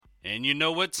And you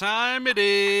know what time it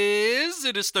is?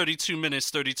 It is 32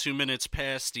 minutes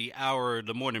past the hour of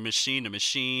the morning machine, the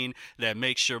machine that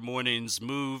makes your mornings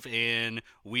move, and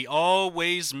we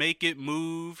always make it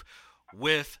move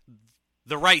with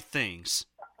the right things.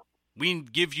 We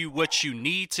give you what you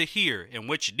need to hear, and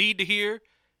what you need to hear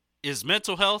is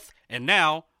mental health, and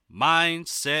now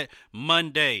Mindset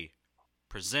Monday,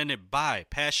 presented by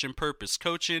Passion Purpose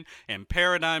Coaching and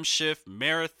Paradigm Shift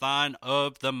Marathon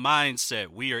of the Mindset.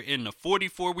 We are in the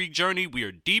 44-week journey. We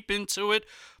are deep into it.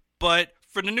 But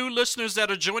for the new listeners that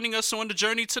are joining us on the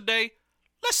journey today,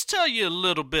 let's tell you a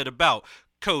little bit about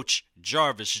Coach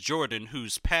Jarvis Jordan,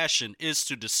 whose passion is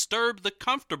to disturb the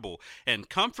comfortable and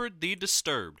comfort the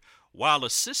disturbed, while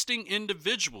assisting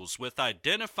individuals with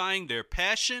identifying their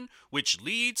passion, which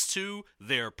leads to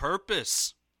their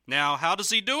purpose. Now, how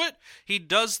does he do it? He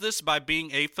does this by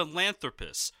being a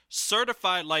philanthropist,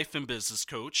 certified life and business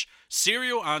coach,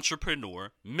 serial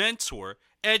entrepreneur, mentor,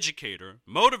 educator,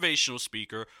 motivational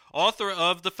speaker, author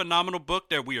of the phenomenal book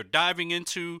that we are diving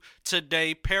into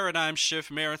today, Paradigm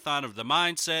Shift Marathon of the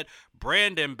Mindset,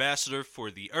 brand ambassador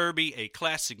for the Irby, a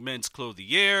classic men's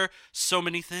clothier, so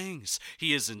many things.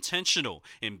 He is intentional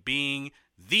in being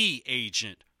the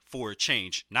agent for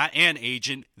change, not an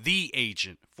agent, the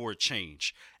agent for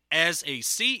change. As a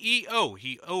CEO,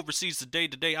 he oversees the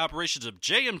day-to-day operations of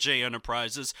JMJ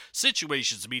Enterprises,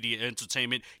 Situations Media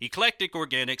Entertainment, Eclectic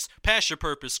Organics, Passion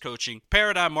Purpose Coaching,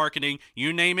 Paradigm Marketing,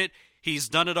 you name it. He's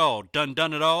done it all, done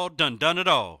it all, done it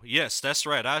all. Yes, that's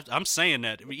right. I'm saying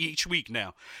that each week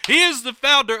now. He is the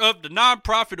founder of the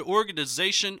nonprofit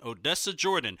organization Odessa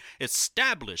Jordan,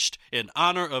 established in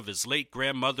honor of his late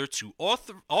grandmother to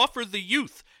offer the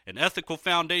youth an ethical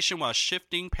foundation while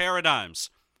shifting paradigms.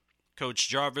 Coach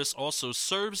Jarvis also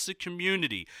serves the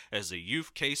community as a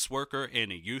youth caseworker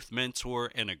and a youth mentor,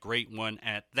 and a great one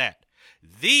at that.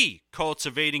 The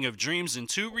cultivating of dreams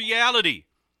into reality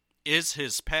is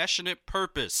his passionate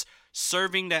purpose.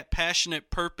 Serving that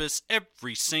passionate purpose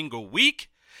every single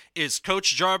week is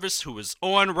Coach Jarvis, who is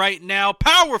on right now.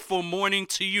 Powerful morning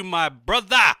to you, my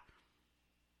brother.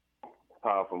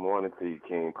 Powerful morning to you,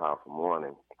 King. Powerful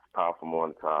morning. Powerful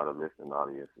morning to all the listening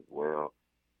audience as well.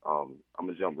 I'm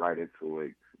gonna jump right into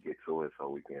it, get to it, so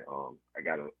we can. I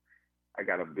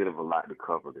got a bit of a lot to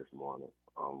cover this morning.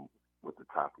 With the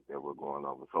topic that we're going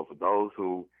over. So for those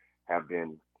who have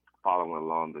been following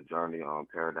along the journey on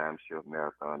Paradigm Shift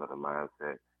Marathon of the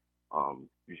Mindset,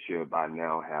 you should by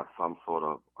now have some sort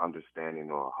of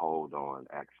understanding or hold on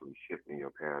actually shifting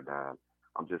your paradigm.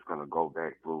 I'm just gonna go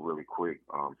back through really quick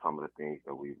some of the things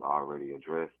that we've already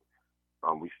addressed.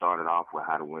 We started off with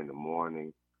how to win the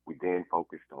morning. We then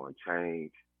focused on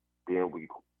change. Then we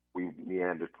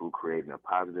meandered through creating a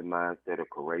positive mindset, a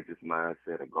courageous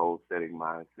mindset, a goal-setting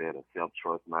mindset, a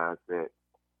self-trust mindset.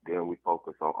 Then we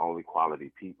focused on only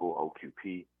quality people,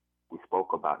 OQP. We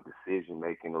spoke about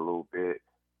decision-making a little bit.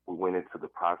 We went into the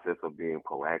process of being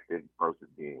proactive versus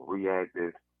being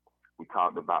reactive. We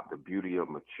talked about the beauty of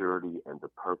maturity and the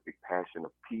perfect passion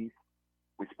of peace.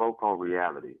 We spoke on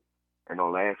reality. And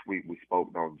on last week, we spoke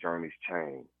on journeys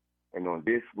change. And on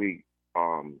this week,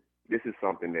 this is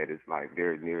something that is like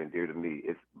very near and dear to me.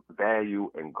 It's value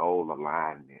and goal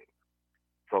alignment.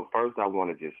 So first, I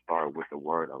want to just start with the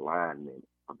word alignment.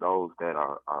 For those that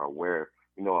are aware,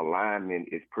 alignment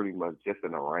is pretty much just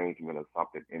an arrangement of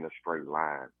something in a straight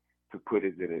line to put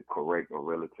it in a correct or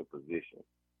relative position.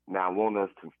 Now, I want us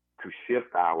to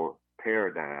shift our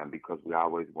paradigm because we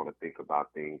always want to think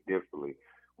about things differently.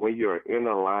 When you're in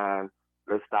a line,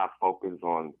 let's stop focusing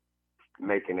on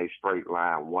making a straight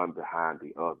line one behind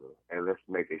the other, and let's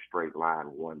make a straight line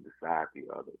one beside the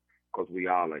other, because we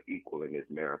all are equal in this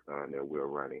marathon that we're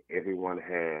running. Everyone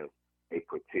has a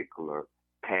particular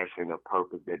passion or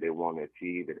purpose that they want to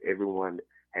achieve, and everyone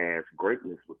has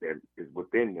greatness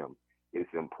within them.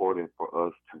 It's important for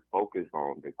us to focus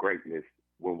on the greatness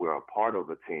when we're a part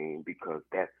of a team, because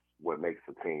that's what makes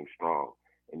a team strong.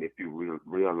 And if you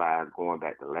realize, going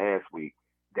back to last week,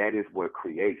 that is what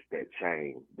creates that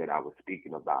change that I was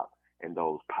speaking about, and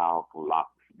those powerful locks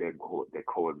that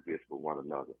coexist with one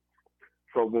another.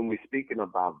 So when we're speaking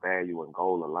about value and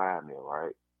goal alignment,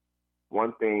 right,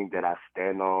 one thing that I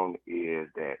stand on is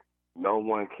that no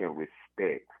one can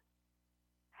respect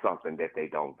something that they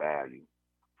don't value.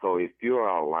 So if you're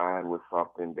aligned with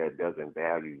something that doesn't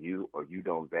value you, or you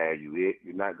don't value it,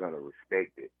 you're not going to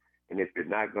respect it. And if you're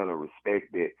not going to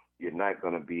respect it, you're not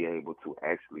going to be able to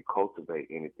actually cultivate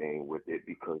anything with it,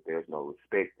 because there's no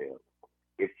respect there.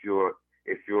 If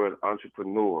you're an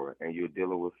entrepreneur and you're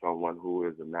dealing with someone who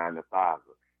is a 9 to 5,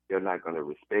 they're not going to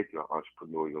respect your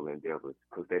entrepreneurial endeavors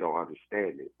because they don't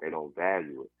understand it. They don't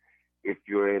value it. If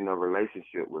you're in a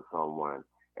relationship with someone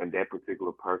and that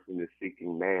particular person is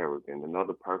seeking marriage and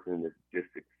another person is just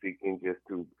seeking just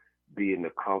to be in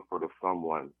the comfort of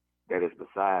someone that is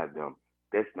beside them,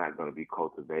 that's not going to be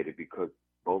cultivated because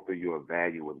both of you are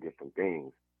valuing different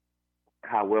things.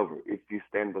 However, if you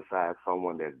stand beside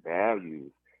someone that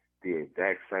values the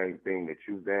exact same thing that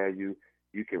you value,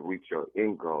 you can reach your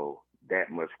end goal that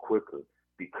much quicker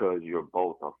because you're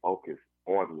both are focused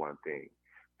on one thing.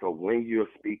 So when you're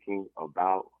speaking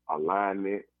about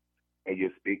alignment and you're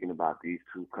speaking about these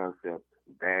two concepts,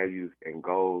 values and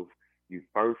goals, you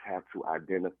first have to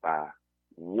identify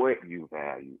what you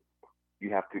value. You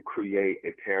have to create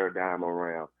a paradigm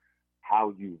around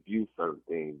how you view certain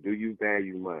things. Do you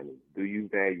value money? Do you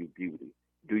value beauty?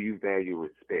 Do you value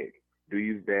respect? Do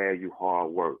you value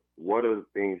hard work? What are the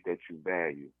things that you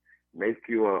value? Make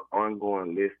your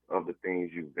ongoing list of the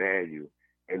things you value.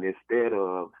 And instead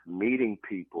of meeting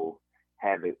people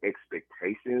having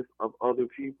expectations of other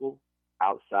people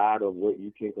outside of what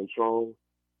you can control,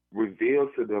 reveal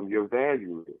to them your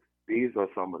value list. These are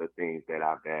some of the things that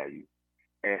I value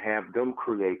and have them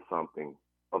create something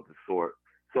of the sort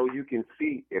so you can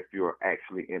see if you're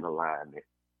actually in alignment.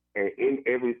 And in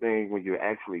everything, when you're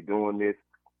actually doing this,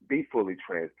 be fully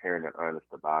transparent and honest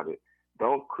about it.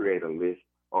 Don't create a list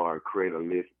or create a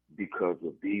list because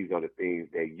of these are the things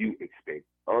that you expect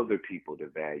other people to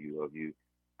value of you.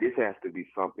 This has to be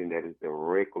something that is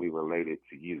directly related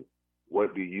to you.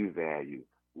 What do you value?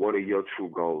 What are your true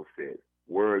goal sets?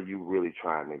 Where are you really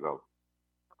trying to go?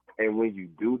 And when you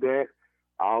do that,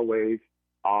 always,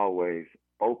 always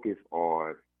focus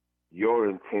on your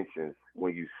intentions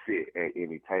when you sit at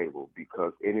any table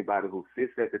because anybody who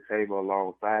sits at the table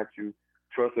alongside you,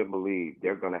 trust and believe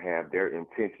they're going to have their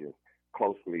intentions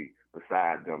closely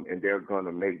beside them and they're going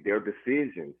to make their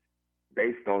decisions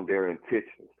based on their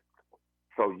intentions.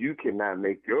 So you cannot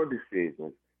make your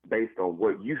decisions based on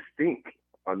what you think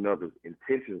another's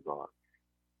intentions are.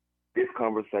 This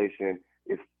conversation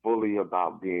is fully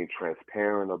about being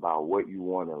transparent about what you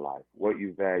want in life, what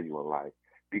you value in life.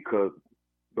 Because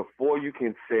before you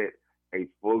can set a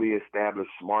fully established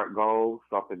SMART goal,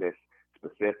 something that's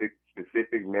specific,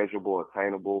 measurable,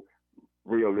 attainable,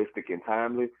 realistic, and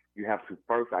timely, you have to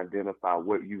first identify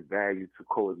what you value to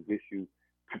coexist you,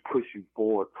 to push you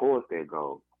forward towards that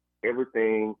goal.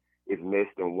 Everything is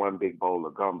mixed in one big bowl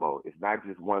of gumbo. It's not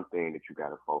just one thing that you got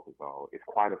to focus on. It's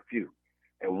quite a few.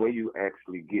 And when you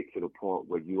actually get to the point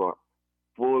where you are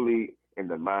fully in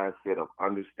the mindset of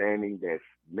understanding that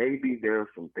maybe there are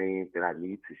some things that I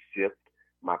need to shift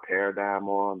my paradigm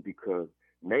on because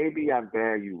maybe I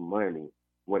value money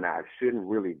when I shouldn't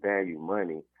really value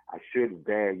money. I should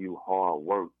value hard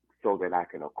work so that I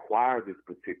can acquire this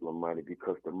particular money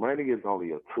because the money is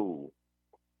only a tool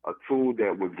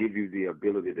that will give you the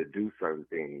ability to do certain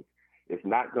things. It's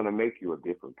not going to make you a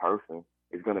different person.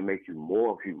 It's going to make you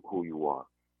more of who you are.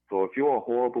 So if you're a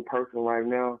horrible person right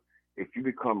now, if you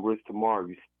become rich tomorrow,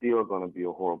 you're still going to be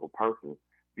a horrible person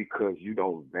because you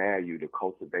don't value the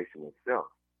cultivation of self.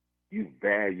 You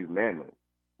value mammon,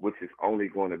 which is only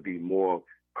going to be more,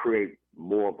 create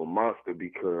more of a monster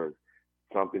because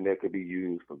something that could be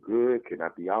used for good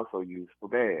cannot be also used for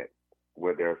bad.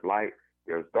 Where there's light,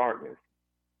 there's darkness.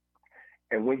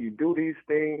 And when you do these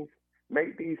things,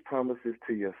 make these promises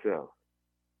to yourself.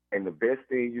 And the best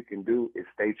thing you can do is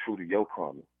stay true to your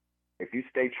promise. If you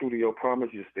stay true to your promise,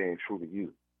 you're staying true to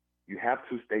you. You have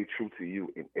to stay true to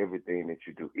you in everything that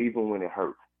you do, even when it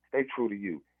hurts. Stay true to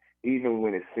you. Even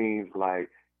when it seems like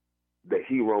the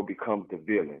hero becomes the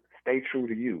villain, stay true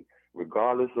to you.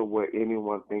 Regardless of what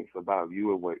anyone thinks about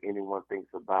you or what anyone thinks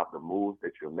about the moves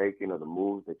that you're making or the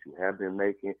moves that you have been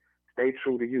making, stay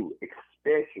true to you,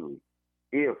 especially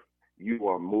if you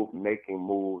are making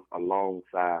moves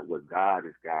alongside what God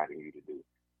is guiding you to do.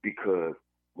 Because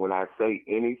when I say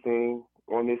anything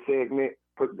on this segment,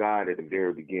 put God at the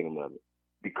very beginning of it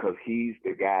because he's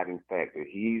the guiding factor.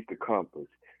 He's the compass.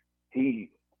 He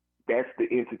that's the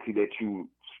entity that you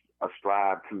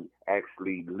strive to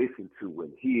actually listen to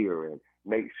and hear and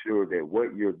make sure that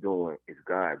what you're doing is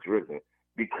God driven.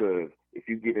 Because if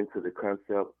you get into the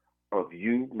concept of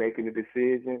you making a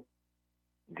decision,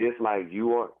 just like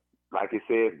you are, like it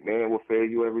said, man will fail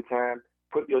you every time.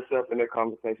 Put yourself in that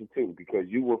conversation too, because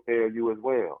you will fail you as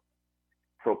well.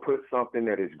 So put something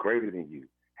that is greater than you.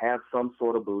 Have some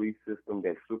sort of belief system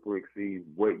that super exceeds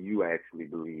what you actually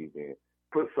believe in.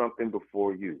 Put something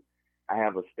before you. I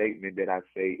have a statement that I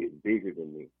say is bigger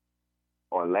than me.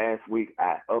 On last week,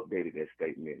 I updated that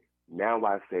statement. Now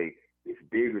I say it's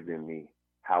bigger than me.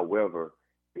 However,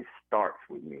 it starts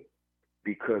with me.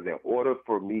 Because in order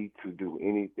for me to do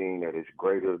anything that is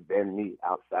greater than me,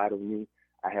 outside of me,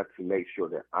 I have to make sure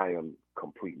that I am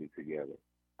completely together.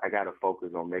 I got to focus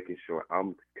on making sure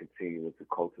I'm continuing to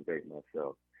cultivate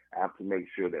myself. I have to make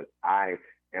sure that I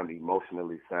am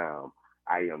emotionally sound.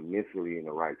 I am mentally in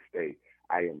the right state.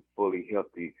 I am fully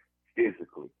healthy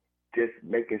physically. Just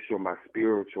making sure my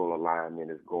spiritual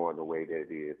alignment is going the way that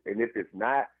it is. And if it's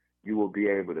not, you will be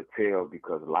able to tell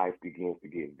because life begins to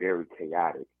get very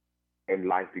chaotic and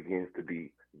life begins to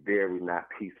be very not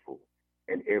peaceful.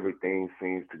 And everything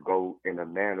seems to go in a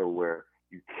manner where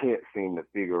you can't seem to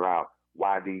figure out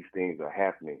why these things are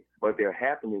happening. But they're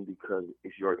happening because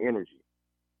it's your energy.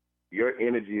 Your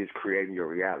energy is creating your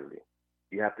reality.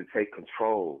 You have to take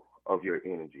control of your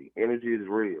energy. Energy is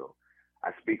real.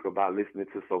 I speak about listening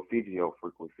to solfeggio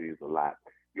frequencies a lot.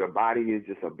 Your body is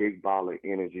just a big ball of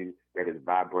energy that is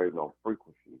vibrating on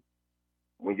frequency.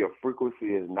 When your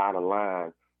frequency is not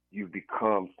aligned, you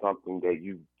become something that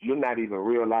you're not even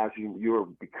realizing you're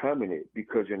becoming it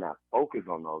because you're not focused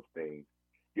on those things.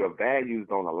 Your values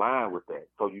don't align with that,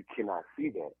 so you cannot see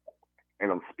that.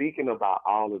 And I'm speaking about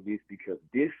all of this because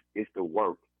this is the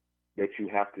work that you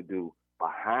have to do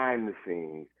behind the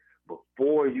scenes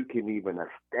before you can even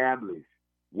establish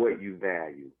what you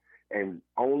value. And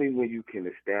only when you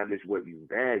can establish what you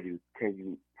value can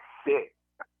you set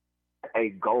a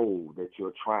goal that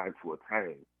you're trying to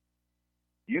attain.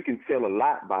 You can tell a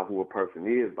lot by who a person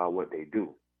is by what they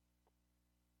do.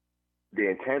 The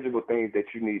intangible things that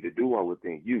you need to do are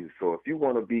within you. So if you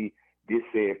want to be this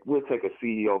said, we'll take a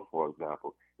CEO for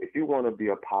example. If you want to be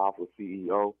a powerful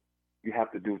CEO, you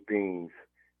have to do things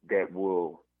that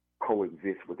will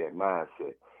coexist with that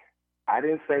mindset. I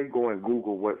didn't say go and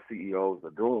Google what CEOs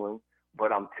are doing,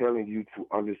 but I'm telling you to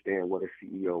understand what a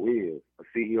CEO is. A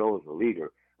CEO is a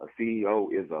leader. A CEO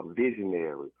is a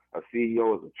visionary. A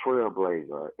CEO is a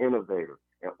trailblazer, an innovator.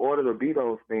 In order to be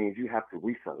those things, you have to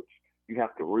research. You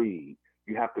have to read.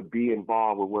 You have to be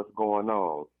involved with what's going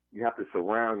on. You have to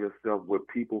surround yourself with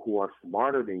people who are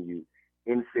smarter than you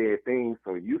in said things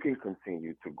so you can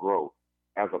continue to grow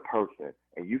as a person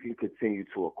and you can continue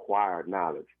to acquire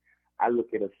knowledge. I look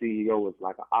at a CEO as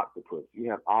like an octopus. You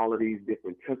have all of these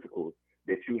different tentacles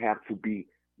that you have to be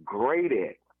great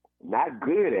at, not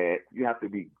good at. You have to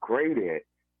be great at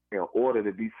in order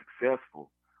to be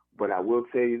successful. But I will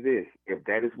tell you this, if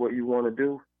that is what you want to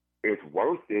do, it's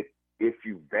worth it if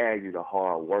you value the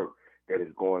hard work that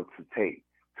is going to take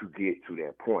to get to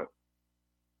that point.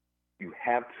 You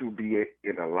have to be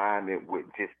in alignment with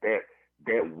just that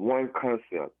one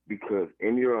concept because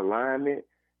in your alignment,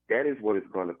 that is what is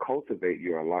going to cultivate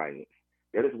your alliance.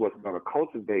 That is what's going to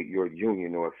cultivate your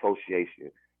union or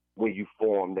association when you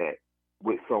form that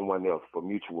with someone else for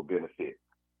mutual benefit.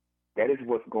 That is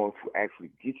what's going to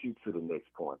actually get you to the next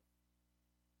point.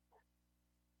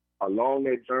 Along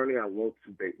that journey, I want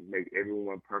to make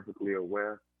everyone perfectly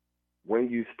aware when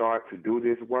you start to do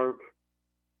this work,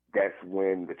 that's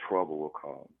when the trouble will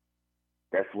come.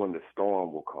 That's when the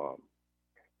storm will come.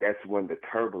 That's when the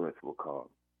turbulence will come.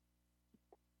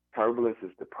 Turbulence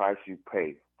is the price you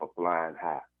pay for flying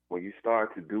high. When you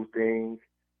start to do things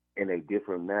in a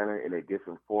different manner, in a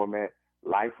different format,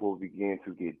 life will begin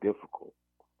to get difficult.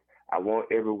 I want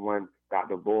everyone,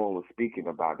 Dr. Bowen was speaking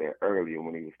about that earlier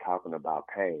when he was talking about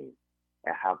pain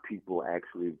and how people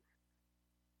actually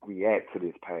react to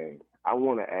this pain. I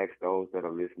want to ask those that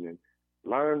are listening,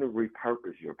 learn to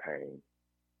repurpose your pain.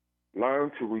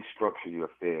 Learn to restructure your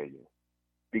failure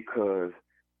because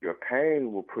your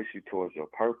pain will push you towards your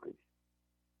purpose.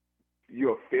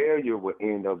 Your failure will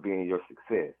end up being your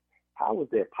success. How is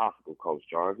that possible, Coach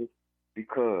Jarvis?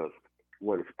 Because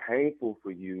what is painful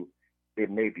for you, it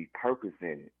may be purpose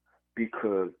in it.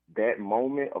 Because that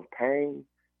moment of pain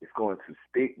is going to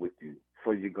stick with you.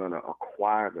 So you're going to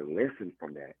acquire the lesson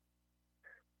from that.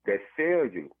 That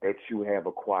failure that you have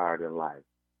acquired in life,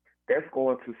 that's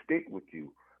going to stick with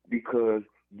you because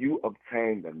you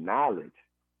obtained the knowledge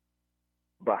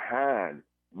behind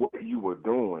what you were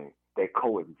doing that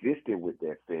coexisted with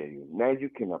that failure. Now you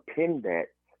can append that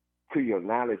to your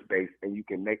knowledge base and you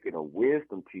can make it a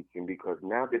wisdom teaching because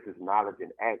now this is knowledge in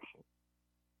action.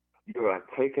 You are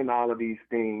taking all of these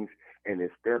things and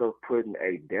instead of putting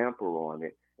a damper on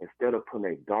it, instead of putting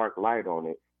a dark light on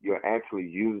it, you're actually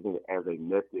using it as a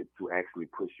method to actually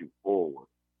push you forward.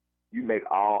 You make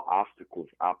all obstacles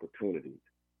opportunities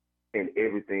in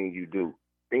everything you do.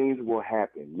 Things will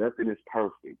happen. Nothing is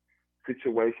perfect.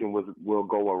 Will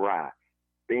go awry.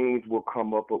 Things will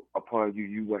come up upon you.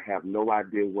 You will have no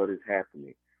idea what is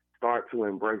happening. Start to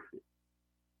embrace it.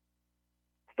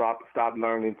 Stop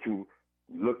learning to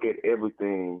look at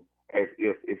everything as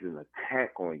if it's an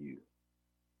attack on you.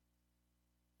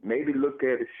 Maybe look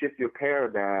at it, shift your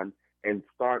paradigm, and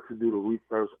start to do the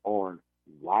research on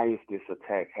Why is this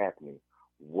attack happening?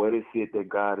 What is it that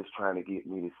God is trying to get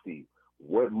me to see?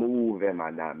 What move am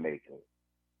I not making?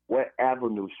 What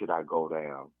avenue should I go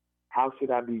down? How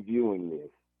should I be viewing this?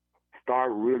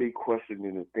 Start really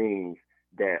questioning the things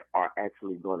that are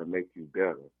actually going to make you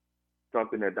better.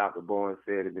 Something that Dr. Bowen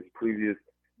said in his previous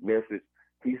message,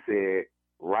 he said,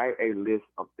 write a list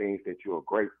of things that you are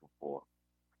grateful for.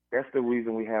 That's the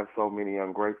reason we have so many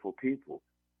ungrateful people,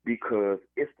 because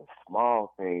it's the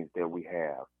small things that we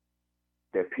have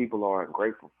that people aren't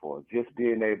grateful for. Just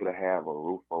being able to have a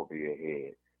roof over your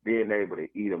head, being able to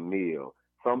eat a meal,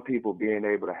 some people being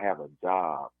able to have a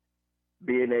job,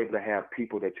 being able to have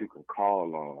people that you can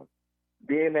call on,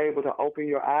 being able to open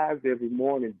your eyes every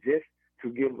morning just to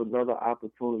give another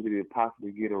opportunity to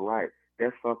possibly get it right.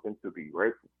 That's something to be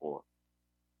grateful for.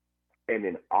 And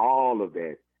in all of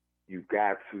that, you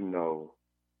got to know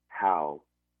how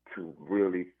to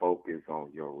really focus on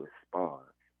your response.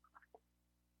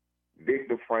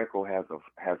 Viktor Frankl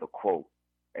has a quote,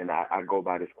 and I go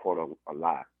by this quote a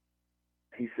lot.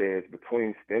 He says,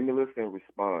 between stimulus and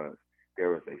response,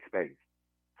 there is a space.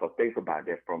 So think about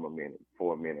that for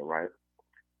a minute, right?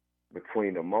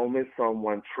 Between the moment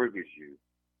someone triggers you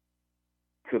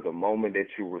to the moment that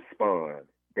you respond,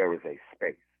 there is a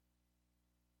space.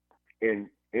 In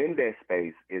that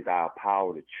space is our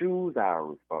power to choose our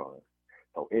response.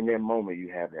 So in that moment, you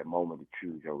have that moment to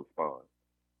choose your response.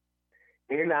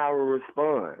 In our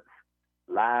response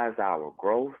lies our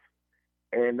growth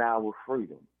and our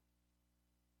freedom.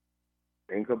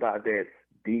 Think about that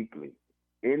deeply.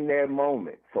 In that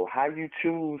moment, so how you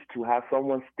choose to how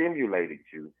someone stimulated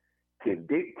you can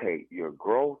dictate your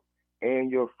growth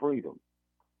and your freedom.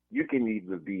 You can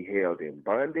either be held in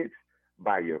bondage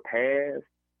by your past,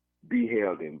 be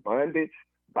held in bondage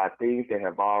by things that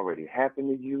have already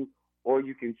happened to you, or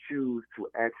you can choose to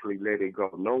actually let it go.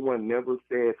 No one never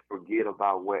says forget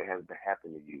about what has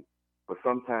happened to you, but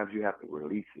sometimes you have to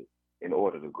release it in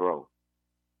order to grow.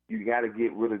 You got to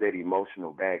get rid of that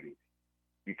emotional baggage.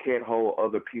 You can't hold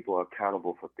other people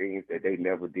accountable for things that they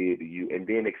never did to you and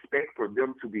then expect for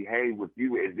them to behave with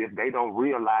you as if they don't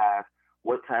realize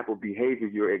what type of behavior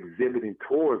you're exhibiting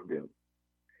towards them.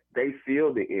 They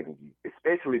feel the energy,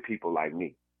 especially people like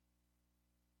me.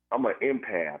 I'm an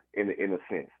empath in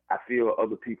a sense. I feel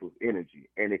other people's energy,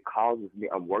 and it causes me.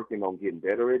 I'm working on getting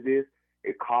better at this.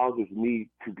 It causes me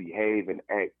to behave and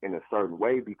act in a certain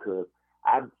way because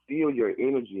I feel your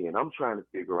energy, and I'm trying to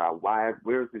figure out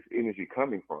where's this energy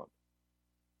coming from.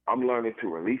 I'm learning to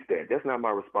release that. That's not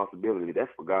my responsibility. That's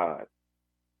for God.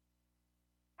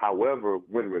 However,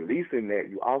 when releasing that,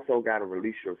 you also got to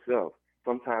release yourself.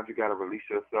 Sometimes you got to release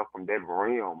yourself from that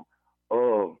realm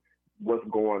of what's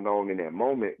going on in that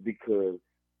moment because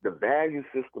the value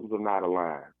systems are not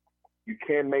aligned. You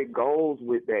can't make goals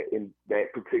with that in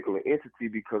that particular entity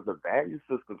because the value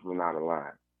systems are not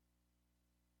aligned.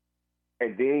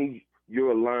 And then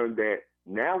you'll learn that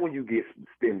now when you get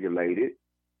stimulated,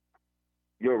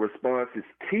 your response is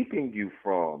keeping you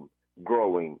from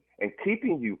growing and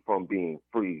keeping you from being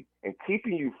free and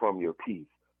keeping you from your peace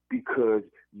because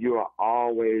you're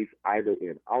always either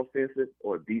in offensive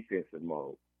or defensive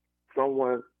mode.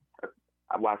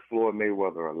 I watch Floyd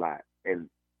Mayweather a lot, and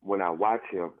when I watch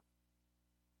him,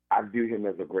 I view him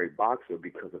as a great boxer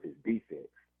because of his defense.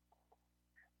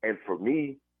 And for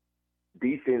me,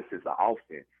 defense is the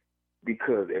offense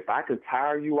because if I can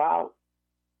tire you out,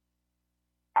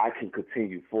 I can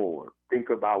continue forward. Think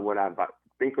about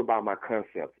my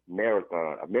concepts.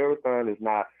 Marathon. A marathon is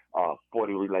not a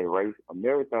 40 relay race. A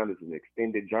marathon is an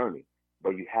extended journey,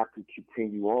 but you have to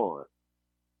continue on.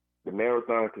 The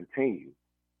marathon continues.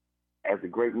 As the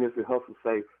great Mr. Hustle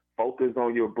say, focus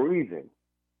on your breathing.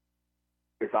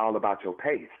 It's all about your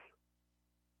pace.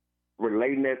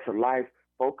 Relating that to life,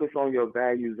 focus on your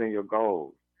values and your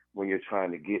goals when you're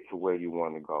trying to get to where you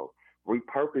want to go.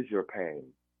 Repurpose your pain.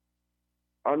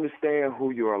 Understand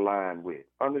who you're aligned with.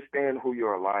 Understand who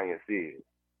your alliance is.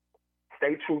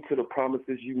 Stay true to the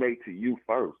promises you make to you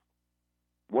first.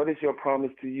 What is your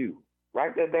promise to you?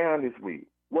 Write that down this week.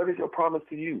 What is your promise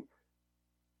to you?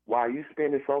 Why are you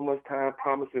spending so much time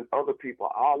promising other people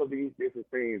all of these different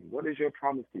things? What is your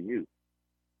promise to you?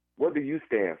 What do you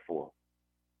stand for?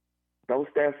 Don't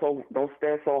stand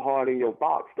so hard in your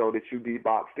box though that you be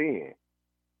boxed in.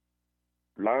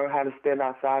 Learn how to stand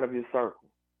outside of your circle.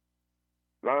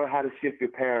 Learn how to shift your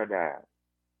paradigm.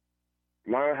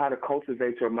 Learn how to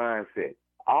cultivate your mindset.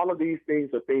 All of these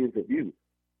things are things of you.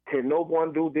 Can no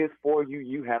one do this for you?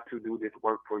 You have to do this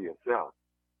work for yourself.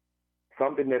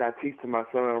 Something that I teach to my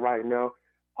son right now,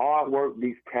 hard work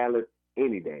beats talent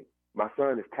any day. My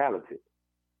son is talented.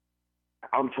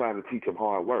 I'm trying to teach him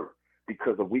hard work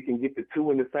Because if we can get the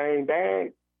two in the same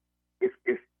bag,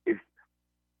 it's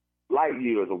light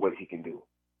years of what he can do.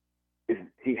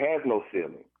 He has no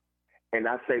ceiling. And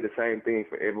I say the same thing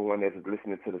for everyone that's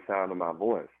listening to the sound of my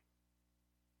voice.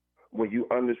 When you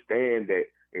understand that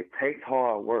it takes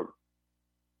hard work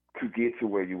to get to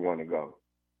where you want to go.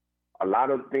 A lot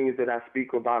of the things that I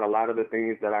speak about, a lot of the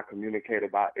things that I communicate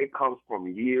about, it comes from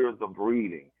years of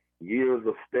reading, years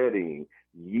of studying,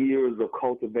 years of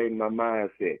cultivating my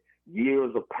mindset,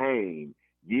 years of pain,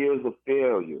 years of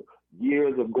failure,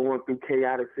 years of going through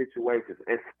chaotic situations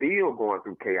and still going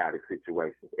through chaotic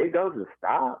situations. It doesn't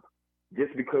stop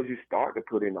just because you start to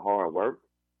put in the hard work.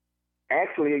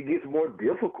 Actually, it gets more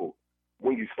difficult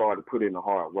when you start to put in the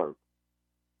hard work.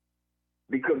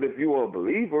 Because if you're a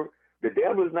believer, the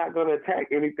devil is not going to attack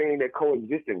anything that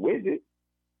coexisted with it.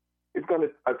 It's going to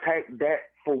attack that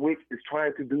for which it's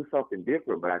trying to do something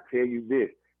different. But I tell you this,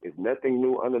 it's nothing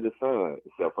new under the sun,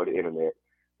 except for the internet.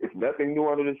 It's nothing new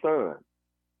under the sun.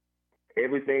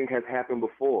 Everything has happened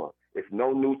before. It's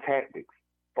no new tactics.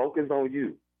 Focus on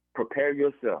you. Prepare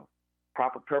yourself.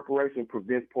 Proper preparation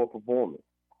prevents poor performance.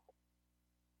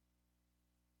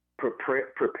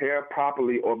 Prepare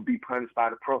properly or be punished by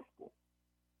the principal.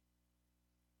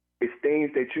 It's things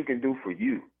that you can do for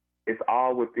you. It's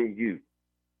all within you,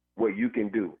 what you can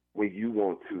do when you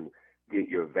want to get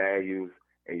your values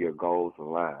and your goals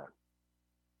aligned.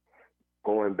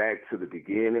 Going back to the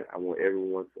beginning, I want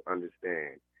everyone to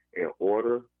understand, in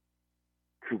order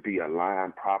to be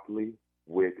aligned properly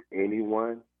with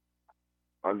anyone,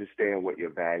 understand what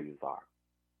your values are.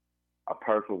 A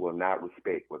person will not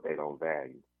respect what they don't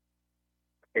value.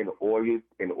 In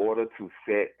order to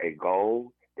set a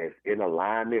goal that's in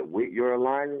alignment with your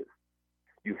alliance,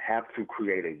 you have to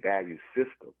create a value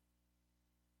system.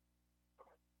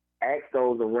 Ask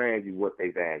those around you what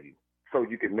they value so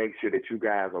you can make sure that you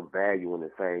guys are valuing the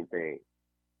same thing.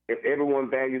 If everyone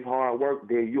values hard work,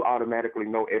 then you automatically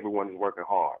know everyone is working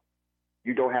hard.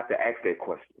 You don't have to ask that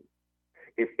question.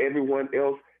 If everyone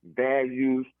else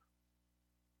values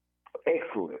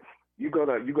excellence, you're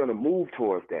gonna move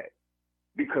towards that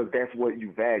because that's what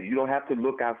you value. You don't have to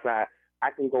look outside. I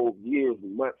can go years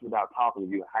and months without talking to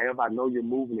you. However, I know you're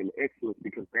moving in excellence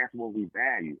because that's what we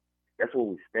value. That's what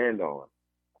we stand on.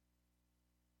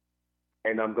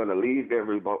 And I'm going to leave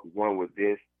everyone with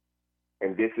this,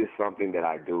 and this is something that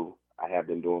I do. I have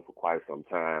been doing for quite some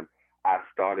time. I've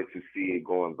started to see it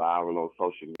going viral on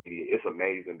social media. It's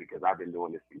amazing because I've been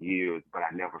doing this for years, but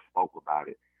I never spoke about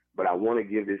it. But I want to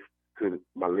give this to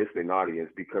my listening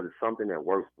audience because it's something that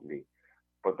works for me.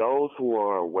 For those who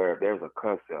are aware, there's a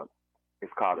concept.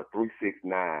 It's called a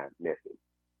 369 method.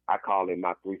 I call it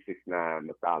my 369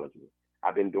 methodology.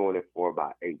 I've been doing it for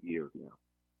about 8 years now.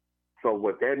 So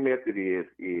what that method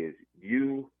is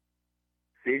you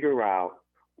figure out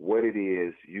what it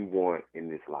is you want in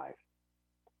this life.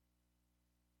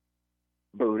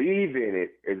 Believe in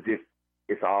it as if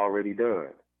it's already done.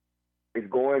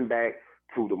 It's going back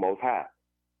to the Most High,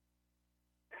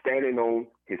 standing on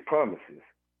his promises.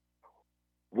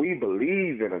 We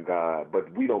believe in a God, but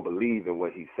we don't believe in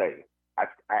what he say. I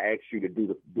ask you to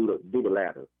do the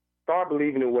latter. Start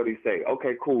believing in what he say.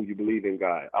 Okay, cool, you believe in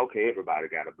God. Okay, everybody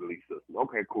got a belief system.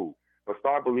 Okay, cool. But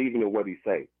start believing in what he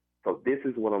say. So this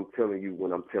is what I'm telling you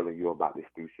when I'm telling you about this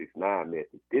 369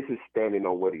 method. This is standing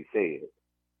on what he said.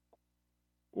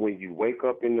 When you wake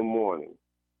up in the morning,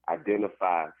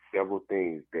 identify several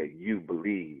things that you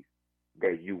believe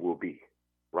that you will be.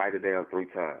 Write it down 3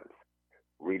 times.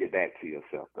 Read it back to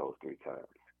yourself those 3 times.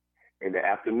 In the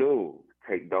afternoon,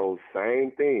 take those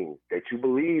same things that you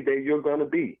believe that you're going to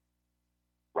be.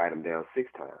 Write them down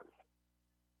 6 times.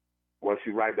 Once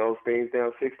you write those things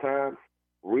down 6 times,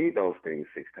 read those things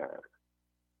 6 times.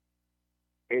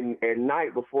 And at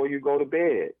night before you go to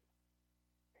bed,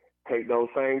 take those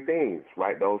same things.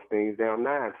 Write those things down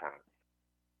 9 times.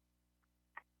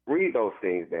 Read those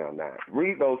things down 9.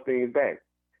 Read those things back.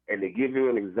 And to give you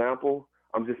an example,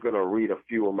 I'm just going to read a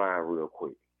few of mine real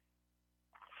quick.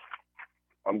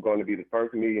 I'm going to be the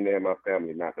first millionaire in my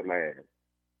family, not the last.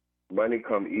 Money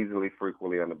come easily,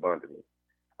 frequently, and abundantly.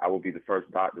 I will be the first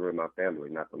doctor in my family,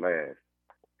 not the last.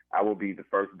 I will be the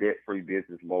first debt-free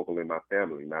business mogul in my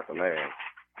family, not the last.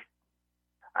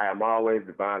 I am always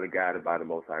divinely guided by the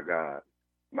Most High God.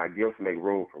 My gifts make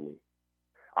room for me.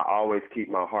 I always keep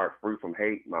my heart free from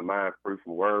hate, my mind free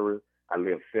from worry. I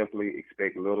live simply,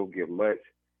 expect little, give much.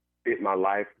 Fill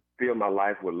my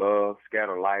life with love,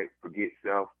 scatter light, forget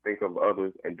self, think of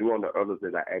others, and do unto others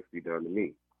as I actually done to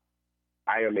me.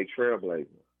 I am a trailblazer.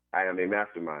 I am a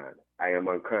mastermind. I am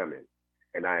uncommon,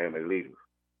 and I am a leader.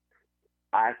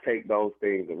 I take those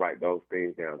things and write those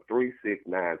things down 3, 6,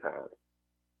 9 times.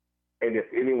 And if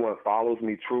anyone follows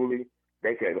me truly,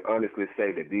 they can honestly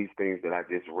say that these things that I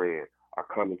just read are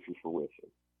coming to fruition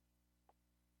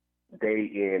day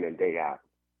in and day out.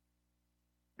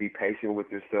 Be patient with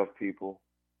yourself, people.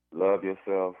 Love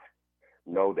yourself.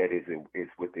 Know that it's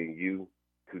within you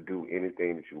to do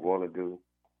anything that you want to do.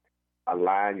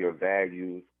 Align your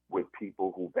values with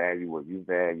people who value what you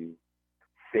value.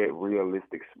 Set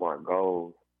realistic, smart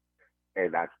goals.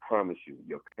 And I promise you,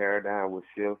 your paradigm will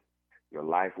shift, your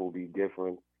life will be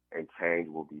different, and change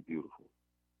will be beautiful.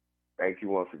 Thank you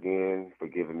once again for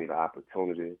giving me the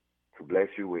opportunity to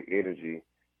bless you with energy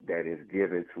that is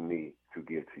given to me to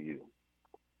give to you.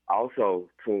 Also,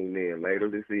 tune in later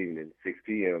this evening, 6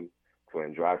 p.m., to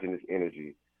Androgynous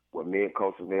Energy, where me and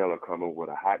Coach Nell are coming with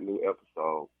a hot new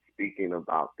episode speaking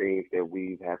about things that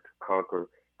we've had to conquer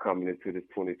coming into this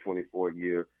 2024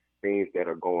 year, things that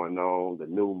are going on, the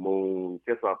new moon,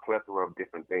 just a plethora of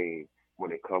different things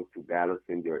when it comes to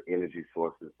balancing your energy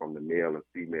sources from the male and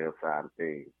female side of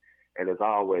things. And as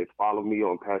always, follow me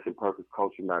on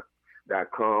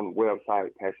passionpurposecoaching.com website,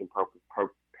 Passion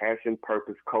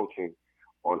Purpose Coaching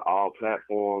on all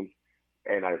platforms.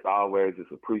 And as always,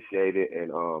 it's appreciated.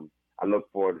 And I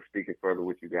look forward to speaking further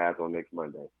with you guys on next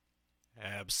Monday.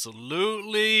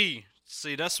 Absolutely.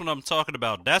 See, that's what I'm talking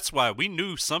about. That's why we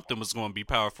knew something was going to be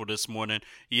powerful this morning.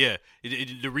 Yeah,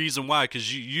 the reason why,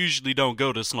 because you usually don't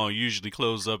go this long. You usually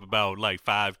close up about like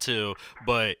 5 till.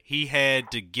 But he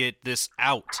had to get this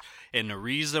out. And the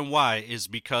reason why is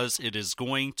because it is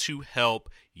going to help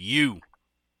you.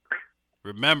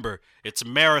 Remember, it's a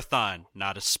marathon,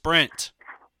 not a sprint.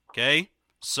 Okay?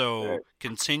 So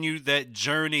continue that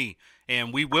journey.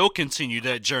 And we will continue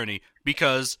that journey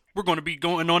because we're going to be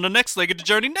going on the next leg of the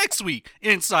journey next week.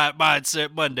 Inside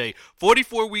Mindset Monday.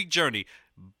 44-week journey.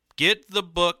 Get the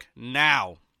book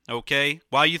now. Okay?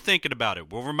 While you're thinking about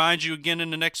it. We'll remind you again in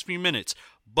the next few minutes.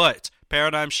 But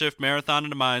Paradigm Shift, Marathon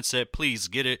and the Mindset, please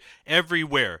get it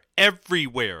everywhere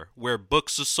where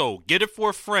books are sold. Get it for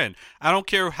a friend. I don't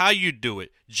care how you do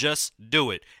it. Just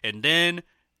do it. And then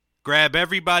grab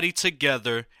everybody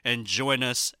together and join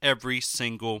us every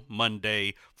single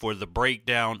Monday for the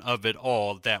breakdown of it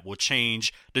all that will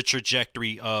change the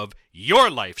trajectory of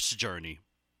your life's journey.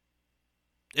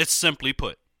 It's simply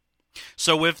put.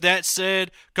 So with that said,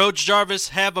 Coach Jarvis,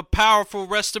 have a powerful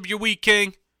rest of your week,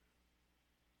 King.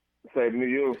 Same to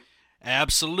you.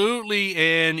 Absolutely,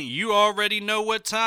 and you already know what time.